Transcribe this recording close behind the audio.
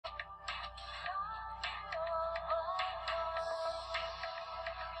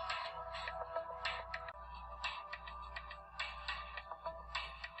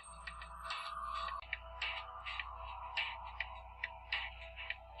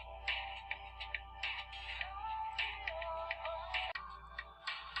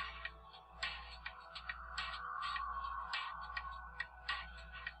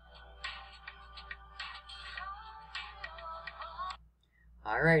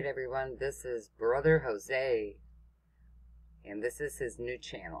Alright everyone, this is Brother Jose, and this is his new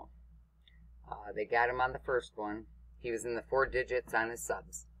channel. They got him on the first one. He was in the 4 digits on his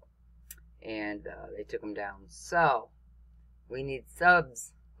subs, and they took him down. So, we need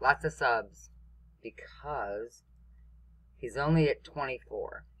subs, lots of subs, because he's only at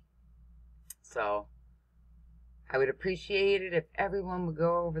 24. So, I would appreciate it if everyone would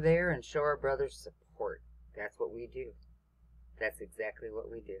go over there and show our brother's support. That's what we do. That's exactly what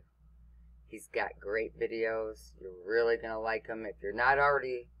we do. He's got great videos. You're really going to like him. If you're not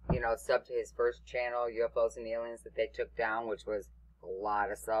already, subbed to his first channel, UFOs and Aliens, that they took down, which was a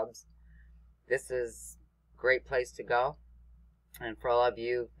lot of subs, this is a great place to go. And for all of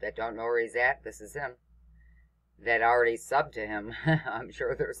you that don't know where he's at, this is him. That already subbed to him. I'm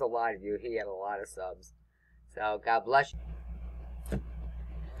sure there's a lot of you. He had a lot of subs. So, God bless you.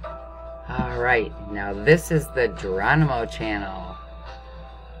 Alright, now this is the Geronimo channel.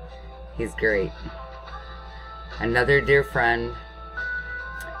 He's great. Another dear friend.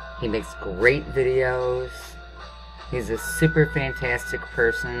 He makes great videos. He's a super fantastic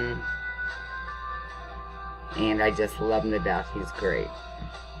person. And I just love him to death. He's great.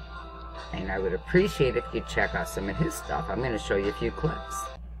 And I would appreciate if you check out some of his stuff. I'm going to show you a few clips.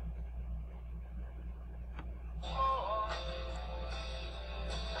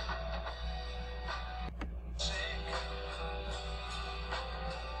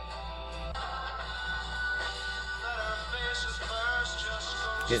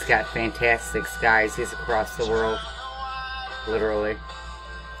 He's got fantastic skies. He's across the world, literally.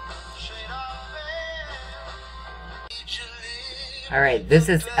 Alright, this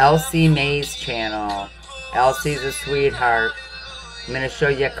is Elsie May's channel. Elsie's a sweetheart. I'm going to show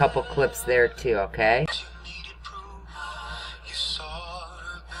you a couple clips there too, okay?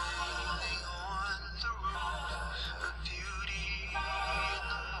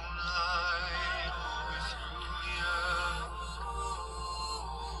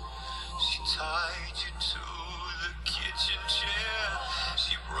 Tied you to the kitchen chair.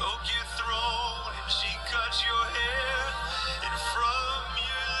 She broke your throat and she cut your hair. And from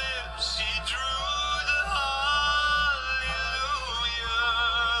your lips she drew the hallelujah.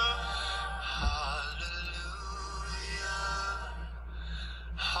 Hallelujah.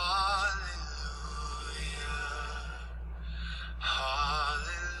 Hallelujah. Hallelujah.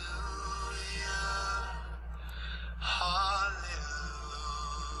 Hallelujah.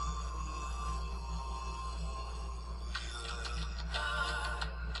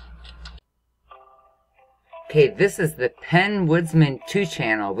 Okay, this is the Penn Woodsman 2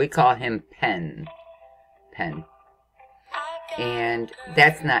 channel. We call him Penn. Penn. And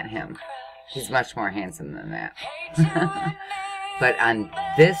that's not him. He's much more handsome than that. But on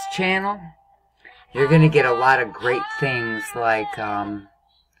this channel, you're going to get a lot of great things like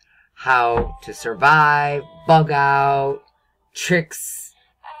how to survive, bug out, tricks.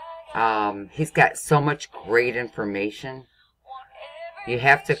 He's got so much great information. You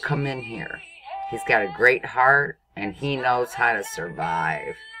have to come in here. He's got a great heart, and he knows how to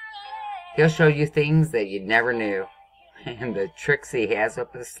survive. He'll show you things that you never knew, and the tricks he has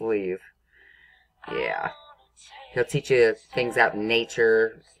up his sleeve. Yeah. He'll teach you things out in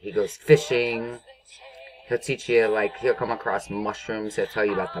nature. He goes fishing. He'll teach you, he'll come across mushrooms. He'll tell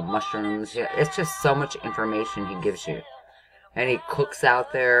you about the mushrooms. It's just so much information he gives you. And he cooks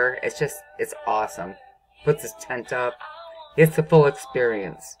out there. It's awesome. Puts his tent up. It's a full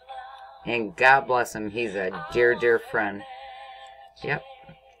experience. And God bless him, he's a dear, dear friend. Yep.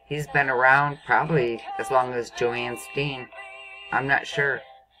 He's been around probably as long as Joanne Steen. I'm not sure.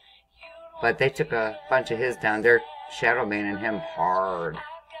 But they took a bunch of his down. They're shadow banning him hard.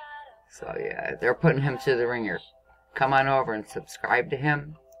 So yeah, they're putting him to the ringer. Come on over and subscribe to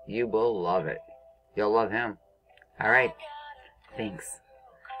him. You will love it. You'll love him. Alright. Thanks.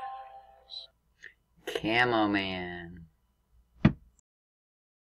 Camo Man.